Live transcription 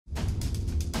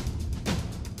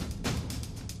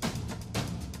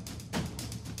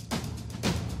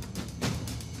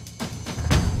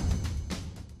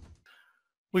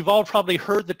We've all probably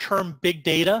heard the term big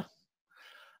data,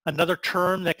 another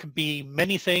term that can be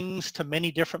many things to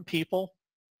many different people.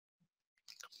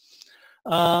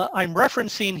 I'm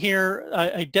referencing here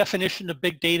a definition of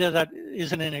big data that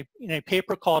is in a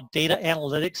paper called Data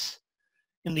Analytics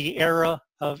in the Era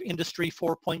of Industry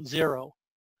 4.0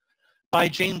 by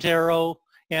James Arrow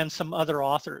and some other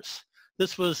authors.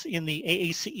 This was in the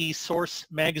AACE Source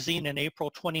magazine in April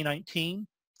 2019.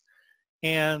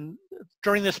 And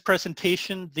during this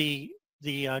presentation, the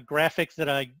graphic that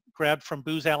I grabbed from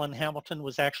Booz Allen Hamilton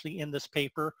was actually in this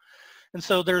paper. And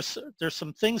so there's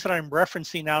some things that I'm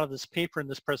referencing out of this paper in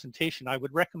this presentation. I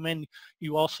would recommend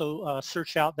you also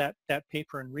search out that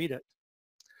paper and read it.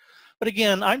 But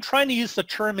again, I'm trying to use the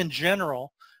term in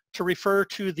general to refer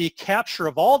to the capture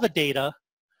of all the data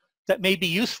that may be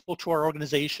useful to our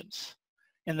organizations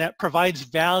and that provides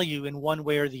value in one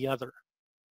way or the other.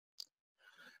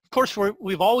 Of course,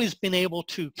 we've always been able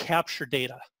to capture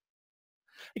data.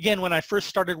 Again, when I first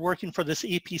started working for this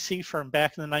EPC firm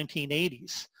back in the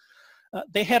 1980s,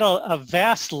 they had a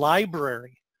vast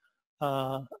library,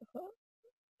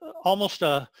 almost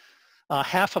a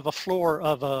half of a floor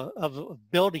of a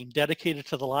building dedicated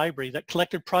to the library that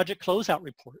collected project closeout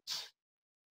reports.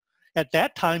 At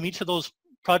that time, each of those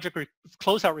project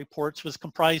closeout reports was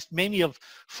comprised maybe of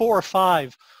 4 or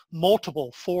 5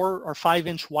 multiple 4 or 5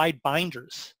 inch wide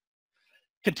binders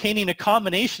containing a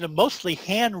combination of mostly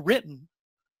handwritten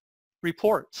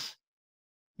reports,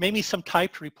 maybe some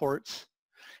typed reports,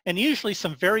 and usually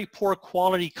some very poor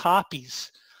quality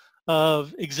copies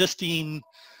of existing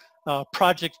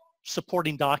project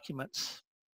supporting documents.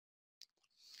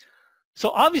 So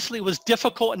obviously it was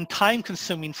difficult and time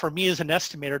consuming for me as an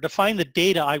estimator to find the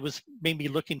data I was maybe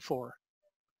looking for.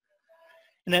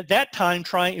 And at that time,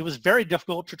 it was very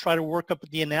difficult to try to work up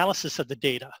the analysis of the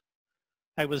data.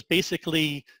 I was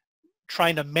basically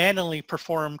trying to manually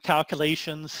perform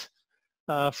calculations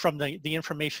from the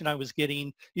information I was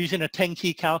getting using a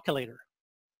 10-key calculator.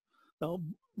 So,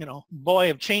 you know,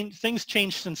 boy, things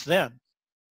changed since then.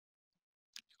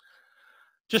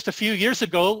 Just a few years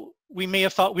ago, we may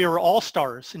have thought we were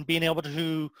all-stars in being able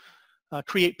to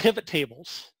create pivot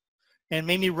tables and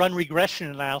maybe run regression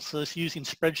analysis using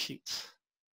spreadsheets.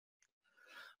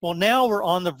 Well, now we're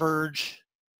on the verge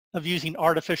of using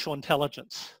artificial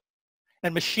intelligence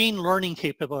and machine learning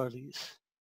capabilities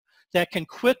that can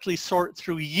quickly sort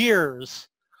through years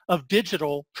of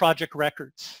digital project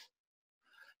records,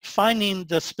 finding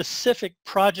the specific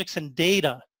projects and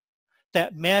data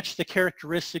that match the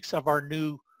characteristics of our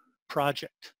new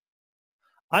project.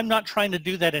 I'm not trying to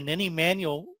do that in any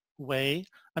manual way.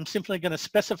 I'm simply going to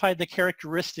specify the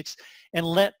characteristics and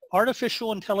let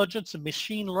artificial intelligence and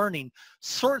machine learning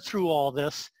sort through all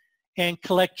this and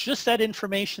collect just that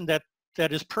information that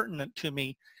is pertinent to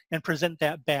me and present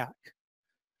that back.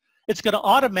 It's going to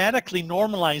automatically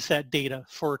normalize that data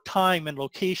for time and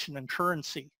location and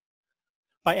currency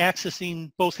by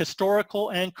accessing both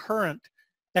historical and current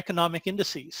economic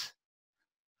indices.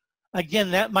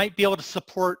 Again, that might be able to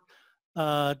support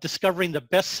discovering the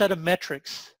best set of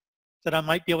metrics that I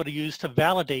might be able to use to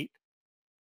validate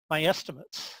my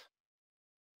estimates.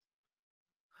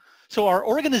 So our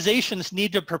organizations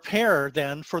need to prepare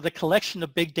then for the collection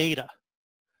of big data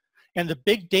and the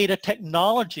big data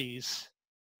technologies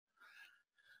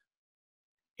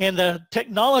and the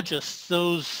technologists,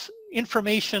 those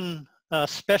information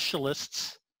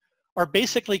specialists, are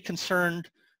basically concerned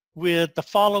with the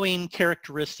following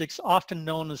characteristics, often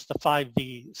known as the 5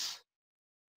 V's.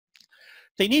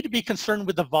 They need to be concerned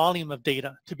with the volume of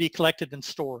data to be collected and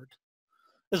stored,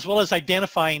 as well as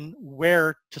identifying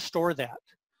where to store that.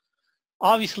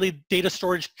 Obviously, data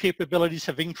storage capabilities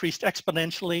have increased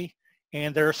exponentially,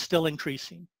 and they're still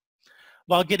increasing,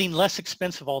 while getting less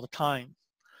expensive all the time.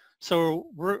 So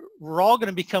we're all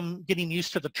going to getting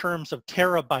used to the terms of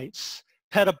terabytes,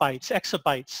 petabytes,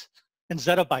 exabytes, and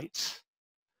zettabytes.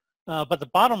 But the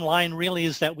bottom line really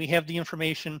is that we have the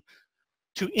information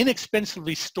to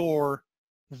inexpensively store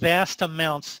vast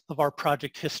amounts of our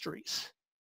project histories.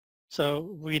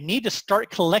 So we need to start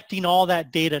collecting all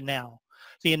that data now.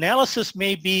 The analysis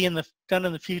may be done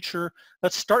in the future.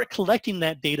 Let's start collecting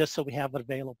that data so we have it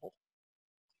available.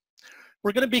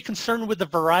 We're going to be concerned with the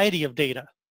variety of data.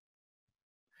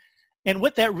 And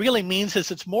what that really means is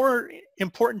it's more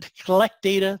important to collect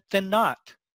data than not.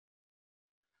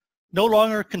 No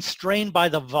longer constrained by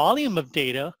the volume of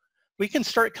data, we can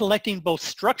start collecting both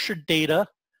structured data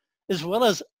as well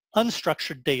as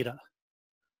unstructured data.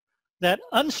 That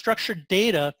unstructured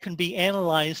data can be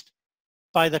analyzed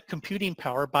by the computing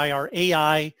power, by our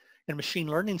AI and machine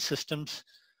learning systems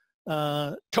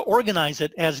to organize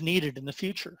it as needed in the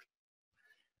future.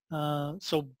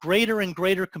 So greater and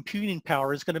greater computing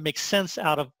power is going to make sense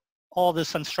out of all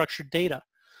this unstructured data.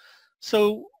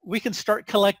 So we can start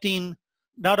collecting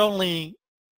not only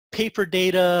paper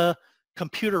data,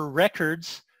 computer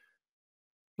records,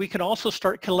 we can also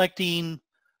start collecting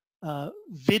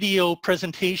video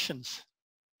presentations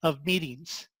of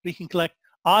meetings. We can collect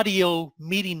audio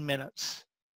meeting minutes.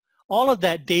 All of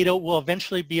that data will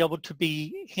eventually be able to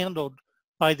be handled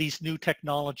by these new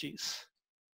technologies.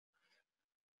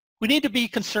 We need to be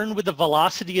concerned with the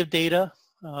velocity of data,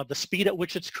 the speed at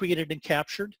which it's created and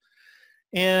captured.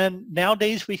 And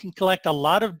nowadays we can collect a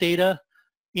lot of data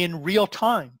in real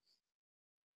time,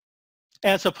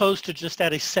 as opposed to just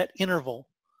at a set interval,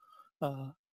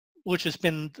 which has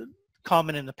been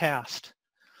common in the past.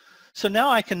 So now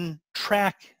I can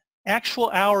track actual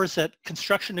hours that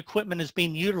construction equipment is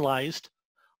being utilized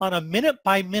on a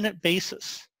minute-by-minute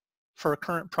basis for a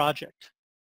current project.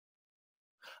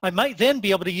 I might then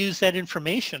be able to use that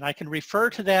information. I can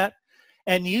refer to that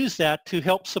and use that to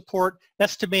help support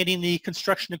estimating the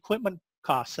construction equipment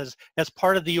costs as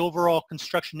part of the overall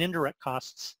construction indirect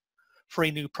costs for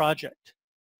a new project.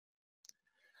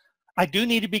 I do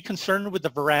need to be concerned with the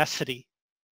veracity,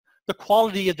 the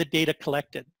quality of the data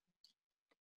collected.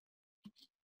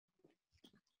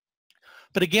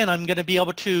 But again, I'm going to be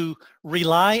able to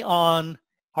rely on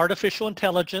artificial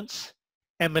intelligence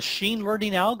and machine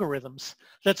learning algorithms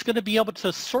that's going to be able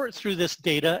to sort through this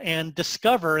data and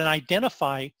discover and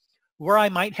identify where I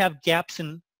might have gaps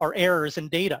in or errors in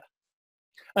data.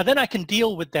 And then I can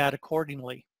deal with that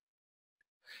accordingly.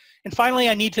 And finally,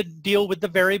 I need to deal with the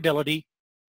variability,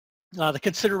 the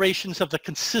considerations of the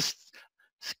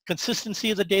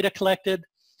consistency of the data collected,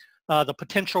 the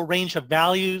potential range of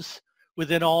values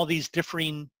within all these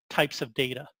differing types of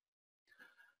data.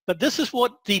 But this is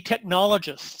what the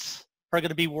technologists are going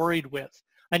to be worried with.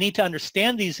 I need to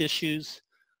understand these issues,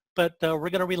 but we're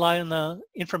going to rely on the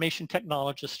information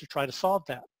technologists to try to solve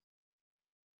that.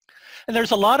 And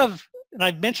there's a lot of, and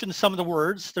I've mentioned some of the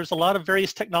words, there's a lot of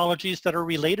various technologies that are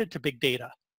related to big data.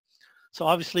 So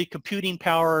obviously computing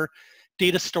power,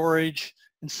 data storage,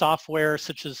 and software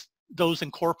such as those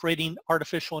incorporating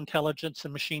artificial intelligence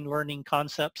and machine learning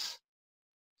concepts.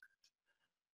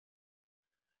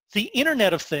 The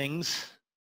Internet of Things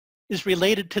is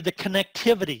related to the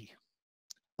connectivity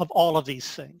of all of these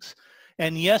things.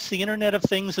 And yes, the Internet of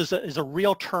Things is a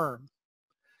real term.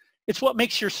 It's what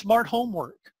makes your smart home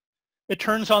work. It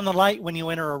turns on the light when you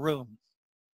enter a room.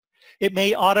 It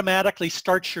may automatically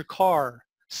start your car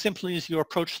simply as you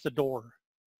approach the door.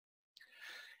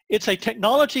 It's a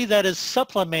technology that is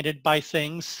supplemented by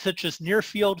things such as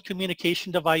near-field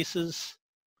communication devices,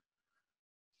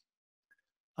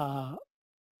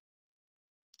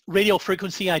 radio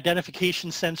frequency identification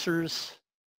sensors,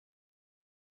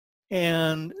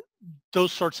 and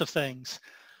those sorts of things.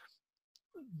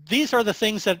 These are the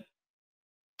things that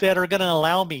are going to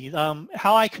allow me,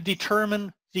 how I could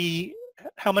determine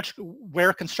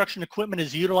where construction equipment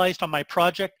is utilized on my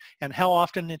project and how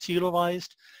often it's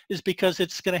utilized is because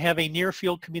it's going to have a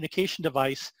near-field communication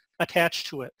device attached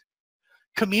to it,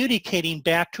 communicating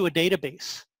back to a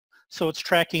database. So it's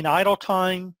tracking idle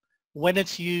time, when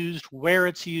it's used, where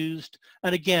it's used,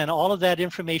 and again, all of that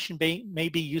information may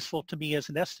be useful to me as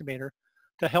an estimator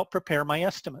to help prepare my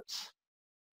estimates.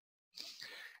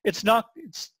 It's not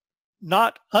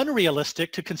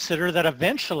unrealistic to consider that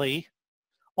eventually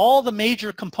all the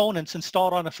major components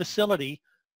installed on a facility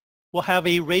will have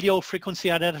a radio frequency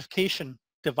identification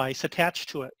device attached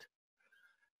to it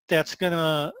that's going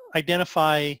to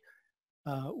identify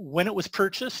when it was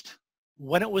purchased,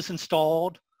 when it was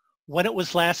installed, when it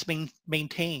was last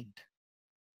maintained.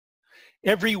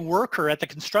 Every worker at the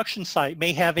construction site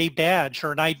may have a badge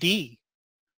or an ID,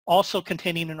 also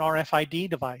containing an RFID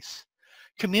device,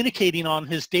 communicating on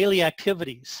his daily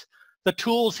activities, the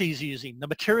tools he's using, the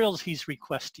materials he's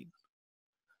requesting.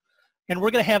 And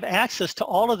we're going to have access to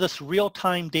all of this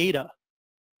real-time data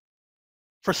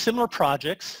for similar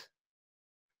projects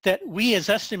that we as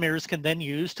estimators can then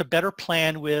use to better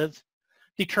plan with,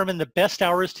 determine the best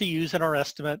hours to use in our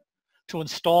estimate to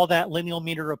install that lineal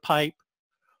meter of pipe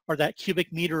or that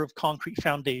cubic meter of concrete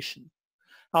foundation.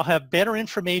 I'll have better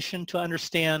information to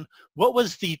understand what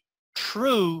was the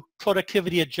true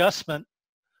productivity adjustment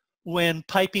when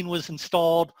piping was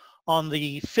installed on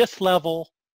the 5th level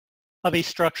of a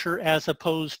structure as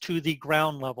opposed to the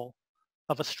ground level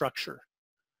of a structure.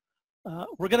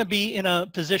 We're going to be in a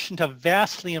position to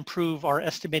vastly improve our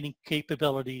estimating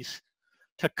capabilities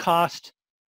to cost,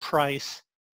 price,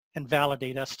 and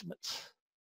validate estimates.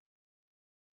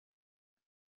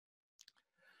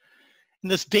 In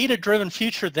this data-driven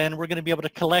future then, we're going to be able to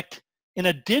collect in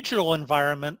a digital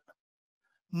environment,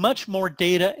 much more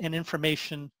data and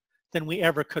information than we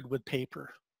ever could with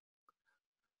paper.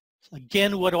 So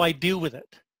again, what do I do with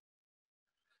it?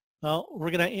 Well,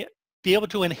 we're going to be able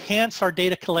to enhance our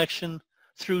data collection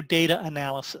through data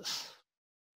analysis.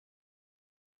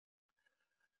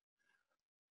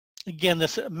 Again,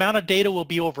 this amount of data will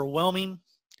be overwhelming.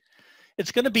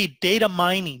 It's going to be data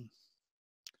mining,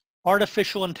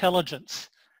 artificial intelligence,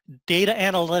 data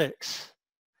analytics,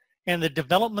 and the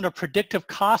development of predictive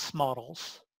cost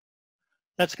models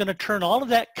that's going to turn all of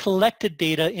that collected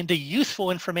data into useful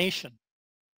information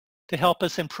to help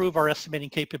us improve our estimating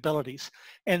capabilities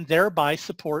and thereby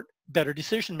support better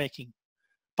decision making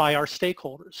by our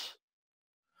stakeholders.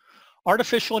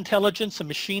 Artificial intelligence and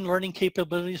machine learning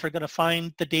capabilities are going to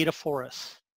find the data for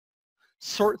us,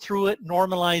 sort through it,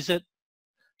 normalize it,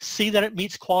 see that it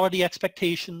meets quality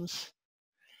expectations,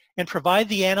 and provide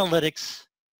the analytics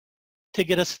to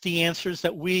get us the answers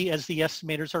that we as the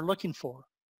estimators are looking for.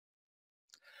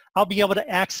 I'll be able to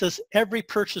access every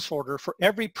purchase order for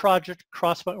every project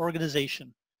across my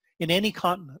organization in any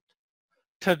continent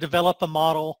to develop a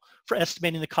model for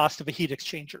estimating the cost of a heat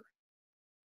exchanger.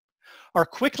 Or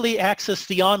quickly access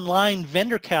the online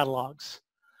vendor catalogs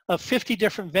of 50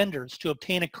 different vendors to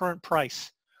obtain a current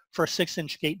price for a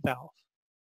 6-inch gate valve.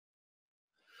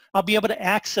 I'll be able to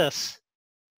access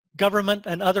government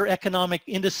and other economic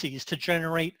indices to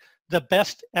generate the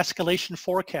best escalation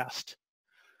forecast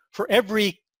for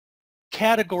every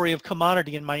category of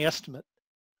commodity in my estimate,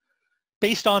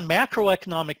 based on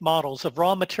macroeconomic models of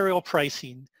raw material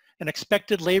pricing and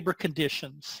expected labor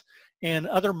conditions and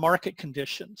other market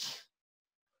conditions.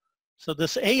 So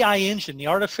this AI engine, the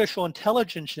artificial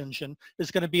intelligence engine,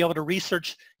 is going to be able to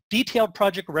research detailed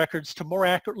project records to more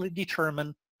accurately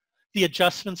determine the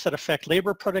adjustments that affect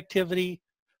labor productivity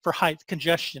for height,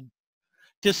 congestion,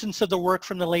 distance of the work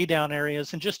from the laydown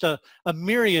areas, and just a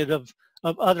myriad of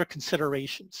other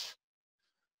considerations.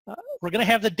 We're going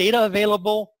to have the data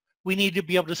available. We need to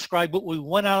be able to describe what we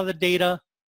want out of the data,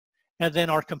 and then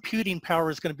our computing power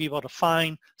is going to be able to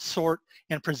find, sort,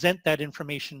 and present that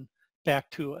information back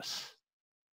to us.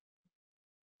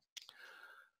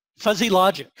 Fuzzy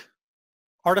logic,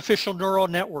 artificial neural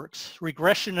networks,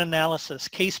 regression analysis,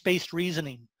 case-based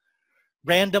reasoning,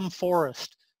 random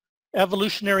forest,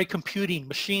 evolutionary computing,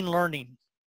 machine learning.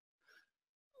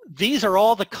 These are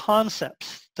all the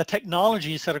concepts, the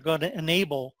technologies that are going to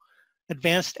enable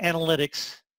advanced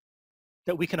analytics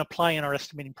that we can apply in our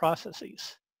estimating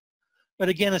processes. But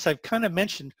again, as I've kind of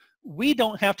mentioned, we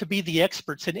don't have to be the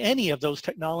experts in any of those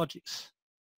technologies.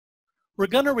 We're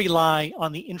going to rely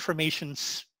on the information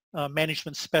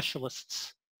management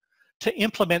specialists to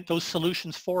implement those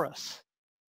solutions for us.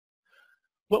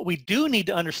 What we do need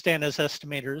to understand as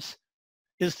estimators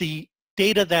is the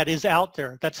data that is out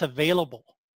there, that's available.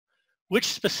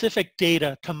 Which specific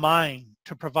data to mine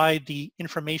to provide the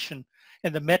information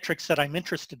and the metrics that I'm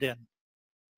interested in.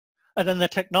 And then the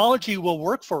technology will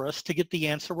work for us to get the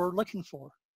answer we're looking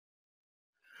for.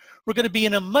 We're going to be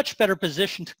in a much better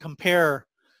position to compare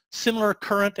similar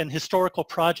current and historical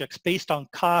projects based on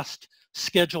cost,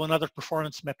 schedule, and other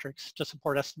performance metrics to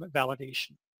support estimate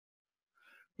validation.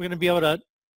 We're going to be able to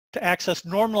access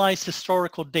normalized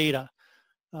historical data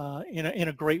in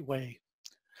a great way.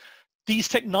 These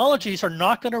technologies are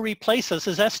not going to replace us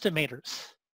as estimators.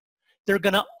 They're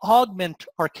going to augment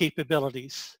our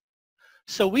capabilities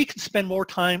so we can spend more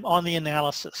time on the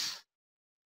analysis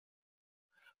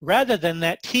rather than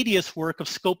that tedious work of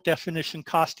scope definition,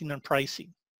 costing, and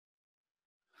pricing.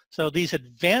 So these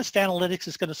advanced analytics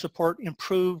is going to support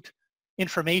improved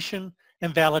information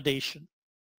and validation.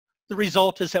 The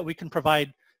result is that we can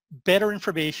provide better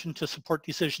information to support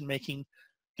decision making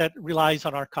that relies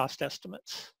on our cost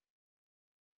estimates.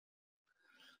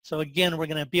 So again, we're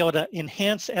going to be able to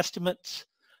enhance estimates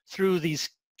through these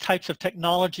types of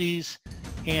technologies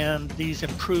and these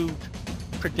improved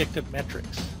predictive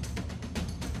metrics.